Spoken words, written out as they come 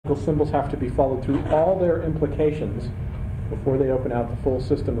mathematical symbols have to be followed through all their implications before they open out the full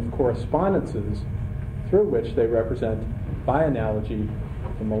system of correspondences through which they represent, by analogy,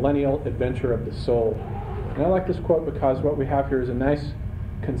 the millennial adventure of the soul. And I like this quote because what we have here is a nice,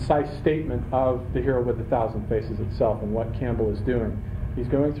 concise statement of the hero with 1,000 faces itself and what Campbell is doing. He's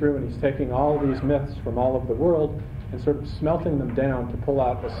going through and he's taking all of these myths from all over the world and sort of smelting them down to pull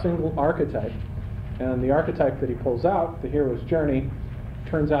out a single archetype. And the archetype that he pulls out, the hero's journey,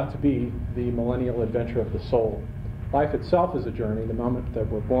 turns out to be the millennial adventure of the soul. Life itself is a journey. The moment that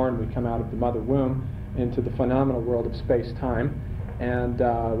we're born, we come out of the mother womb into the phenomenal world of space-time, and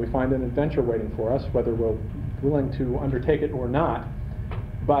we find an adventure waiting for us, whether we're willing to undertake it or not.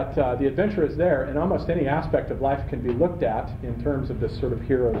 But the adventure is there, and almost any aspect of life can be looked at in terms of this sort of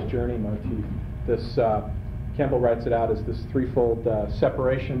hero's journey motif. This Campbell writes it out as this threefold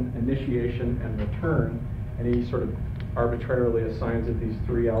separation, initiation, and return, and he sort of arbitrarily assigns it these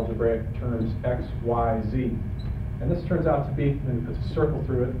three algebraic terms, x, y, z. And this turns out to be, and then he puts a circle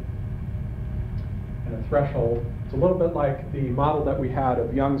through it, and a threshold. It's a little bit like the model that we had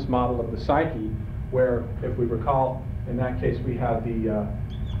of Jung's model of the psyche, where, if we recall, in that case we had the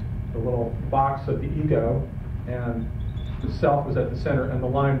little box of the ego, and the self was at the center, and the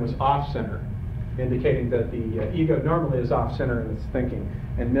line was off-center, indicating that the ego normally is off-center in its thinking,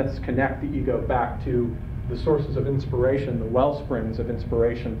 and myths connect the ego back to the sources of inspiration, the well springs of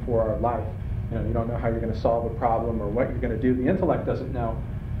inspiration for our life. You know, you don't know how you're going to solve a problem or what you're going to do. The intellect doesn't know.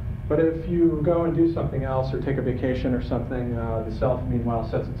 But if you go and do something else or take a vacation or something, the self, meanwhile,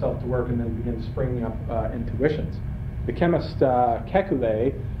 sets itself to work and then begins springing up intuitions. The chemist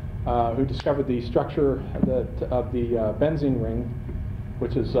Kekulé, who discovered the structure of the benzene ring,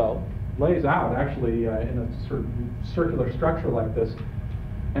 which is lays out actually in a sort of circular structure like this,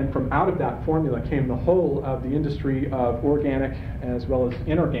 and from out of that formula came the whole of the industry of organic as well as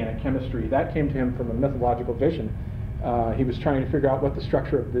inorganic chemistry. That came to him from a mythological vision. He was trying to figure out what the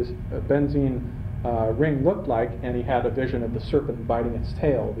structure of this benzene ring looked like, and he had a vision of the serpent biting its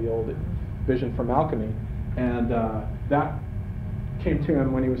tail, the old vision from alchemy. And that came to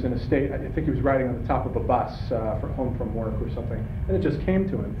him when he was in a state, I think he was riding on the top of a bus home from work or something, and it just came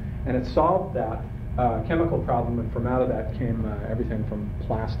to him. And it solved that chemical problem, and from out of that came everything from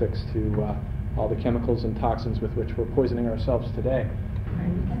plastics to all the chemicals and toxins with which we're poisoning ourselves today.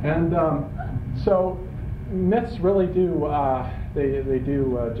 And so myths really do, they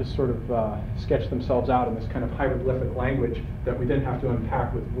do just sort of sketch themselves out in this kind of hieroglyphic language that we then have to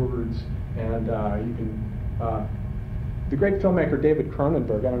unpack with words. And you can, the great filmmaker David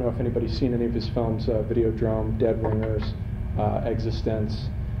Cronenberg, I don't know if anybody's seen any of his films, Videodrome, Dead Ringers, Existence,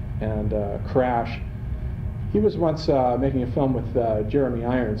 and Crash. He was once making a film with Jeremy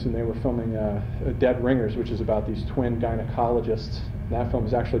Irons, and they were filming Dead Ringers, which is about these twin gynecologists. That film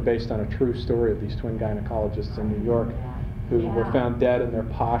is actually based on a true story of these twin gynecologists in New York who were found dead in their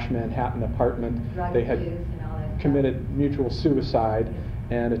posh Manhattan apartment. They had committed mutual suicide,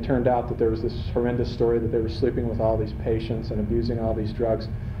 and it turned out that there was this horrendous story that they were sleeping with all these patients and abusing all these drugs.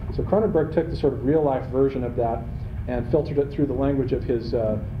 So Cronenberg took the sort of real-life version of that and filtered it through the language of his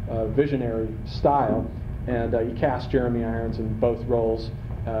visionary style, and he cast Jeremy Irons in both roles.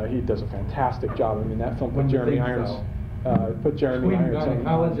 He does a fantastic job. I mean, that film put Jeremy Irons on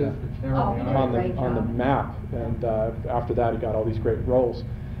the map, and after that he got all these great roles.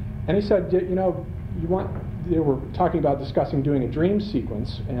 And he said, you know, they were talking about discussing doing a dream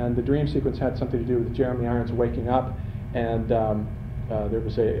sequence, and the dream sequence had something to do with Jeremy Irons waking up, and there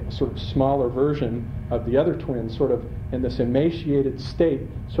was a sort of smaller version of the other twin, sort of in this emaciated state,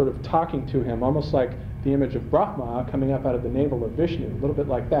 sort of talking to him, almost like the image of Brahma coming up out of the navel of Vishnu, a little bit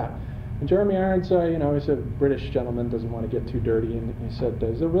like that. And Jeremy Irons, you know, he's a British gentleman, doesn't want to get too dirty, and he said,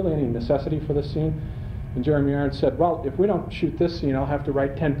 is there really any necessity for this scene? And Jeremy Irons said, well, if we don't shoot this scene, I'll have to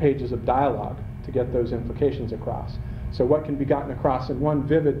write 10 pages of dialogue to get those implications across. So what can be gotten across in one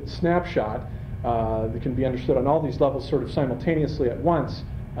vivid snapshot that can be understood on all these levels sort of simultaneously at once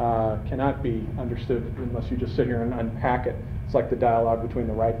cannot be understood unless you just sit here and unpack it. It's like the dialogue between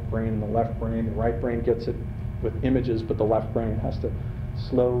the right brain and the left brain. The right brain gets it with images, but the left brain has to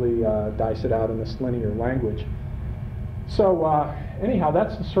slowly dice it out in this linear language. So anyhow,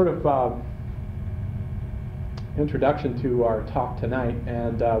 that's the sort of introduction to our talk tonight,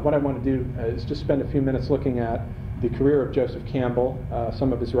 and what I want to do is just spend a few minutes looking at the career of Joseph Campbell,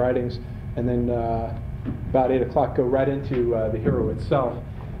 some of his writings, and then about 8 o'clock go right into the hero itself.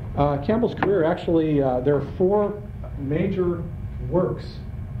 Campbell's career, actually, there are 4 major works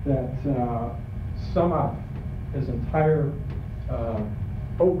that sum up his entire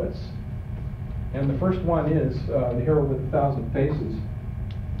opus, and the first one is The Hero with 1,000 Faces.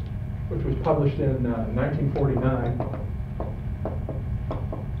 published in 1949.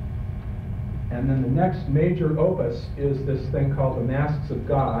 And then the next major opus is this thing called The Masks of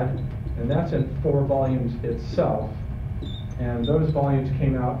God, and that's in 4 volumes itself. And those volumes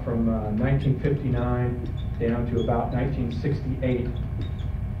came out from 1959 down to about 1968.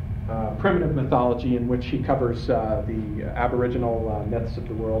 Primitive mythology, in which he covers the Aboriginal myths of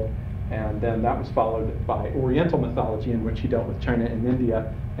the world, and then that was followed by Oriental mythology, in which he dealt with China and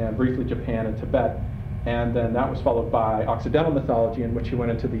India, and briefly Japan and Tibet. And then that was followed by Occidental mythology, in which he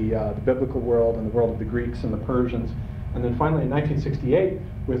went into the biblical world and the world of the Greeks and the Persians. And then finally in 1968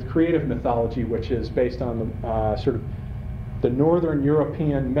 with creative mythology, which is based on the sort of the Northern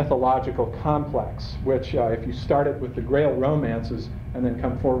European mythological complex, which if you started with the Grail romances and then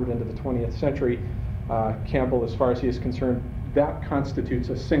come forward into the 20th century, Campbell, as far as he is concerned, that constitutes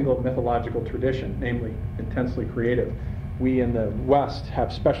a single mythological tradition, namely intensely creative. We in the West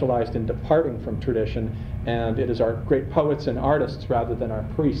have specialized in departing from tradition, and it is our great poets and artists rather than our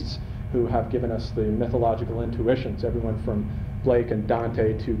priests who have given us the mythological intuitions, everyone from Blake and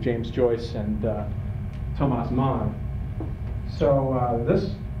Dante to James Joyce and Thomas Mann. So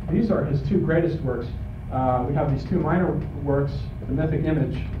these are his 2 greatest works. We have these 2 minor works, The Mythic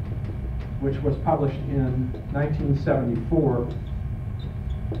Image, which was published in 1974.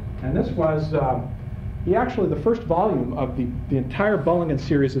 And this was, the first volume of the entire Bullingham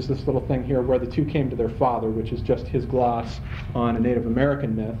series is this little thing here where the 2 came to their father, which is just his gloss on a Native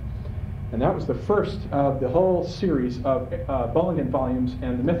American myth. And that was the first of the whole series of Bullingham volumes,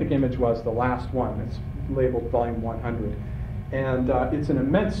 and The Mythic Image was the last one. It's labeled Volume 100. And it's an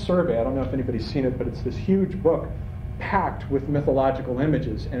immense survey. I don't know if anybody's seen it, but it's this huge book packed with mythological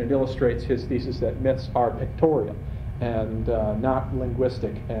images, and it illustrates his thesis that myths are pictorial and not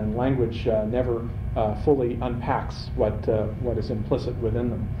linguistic, and language never fully unpacks what is implicit within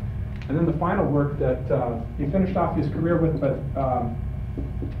them. And then the final work that he finished off his career with, but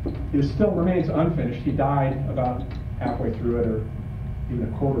it still remains unfinished. He died about halfway through it, or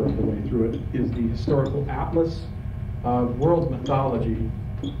even a quarter of the way through it, is the Historical Atlas of World Mythology.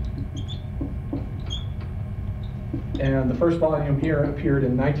 And the first volume here appeared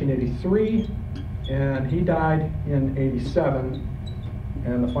in 1983, and he died in 87,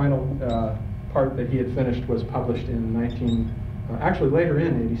 and the final part that he had finished was published in later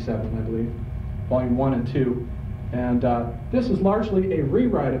in 87, I believe, volume 1 and 2. And this is largely a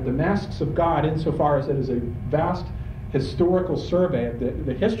rewrite of The Masks of God, insofar as it is a vast historical survey of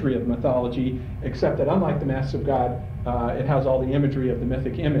the history of mythology, except that unlike The Masks of God, it has all the imagery of the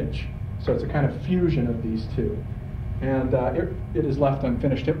mythic image. So it's a kind of fusion of these 2. And it is left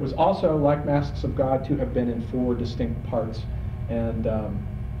unfinished. It was also, like Masks of God, to have been in 4 distinct parts, and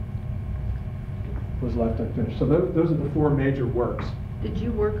was left unfinished. So those are the 4 major works. Did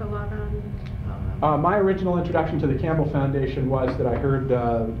you work a lot on? My original introduction to the Campbell Foundation was that I heard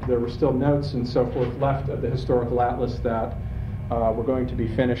there were still notes and so forth left of the Historical Atlas that were going to be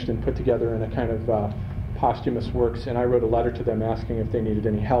finished and put together in a kind of posthumous works, and I wrote a letter to them asking if they needed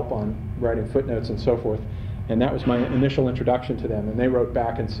any help on writing footnotes and so forth. And that was my initial introduction to them. And they wrote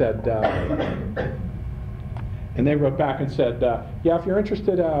back and said, yeah, if you're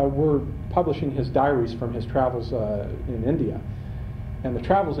interested, we're publishing his diaries from his travels in India. And the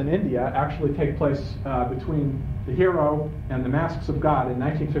travels in India actually take place between The Hero and The Masks of God in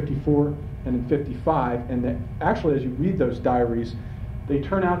 1954 and in 55. And actually, as you read those diaries, they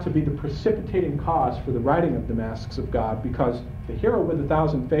turn out to be the precipitating cause for the writing of The Masks of God, because The Hero with a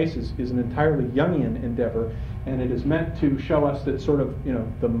Thousand Faces is an entirely Jungian endeavor, and it is meant to show us that sort of,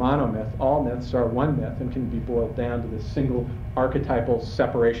 the monomyth, all myths are one myth and can be boiled down to this single archetypal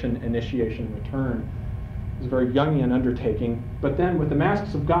separation, initiation, return. It's a very Jungian undertaking. But then with The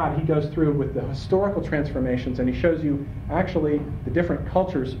Masks of God, he goes through with the historical transformations, and he shows you actually the different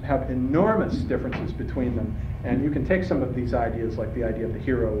cultures have enormous differences between them. And you can take some of these ideas, like the idea of the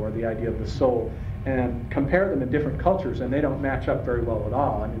hero or the idea of the soul, and compare them in different cultures, and they don't match up very well at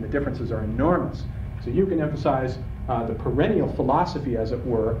all. I mean, the differences are enormous. So you can emphasize the perennial philosophy, as it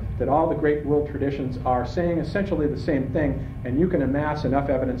were, that all the great world traditions are saying essentially the same thing, and you can amass enough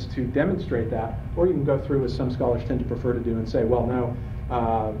evidence to demonstrate that, or you can go through, as some scholars tend to prefer to do, and say, well, no,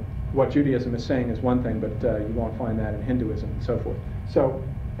 what Judaism is saying is one thing, but you won't find that in Hinduism, and so forth. So,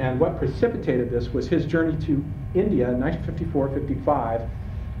 and what precipitated this was his journey to India in 1954-55.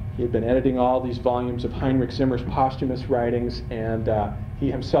 He had been editing all these volumes of Heinrich Zimmer's posthumous writings, and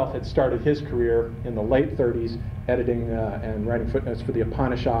he himself had started his career in the late 30s editing and writing footnotes for the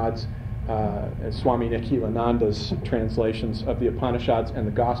Upanishads, and Swami Nikhilananda's translations of the Upanishads and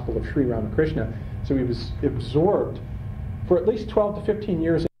the Gospel of Sri Ramakrishna. So he was absorbed for at least 12 to 15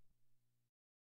 years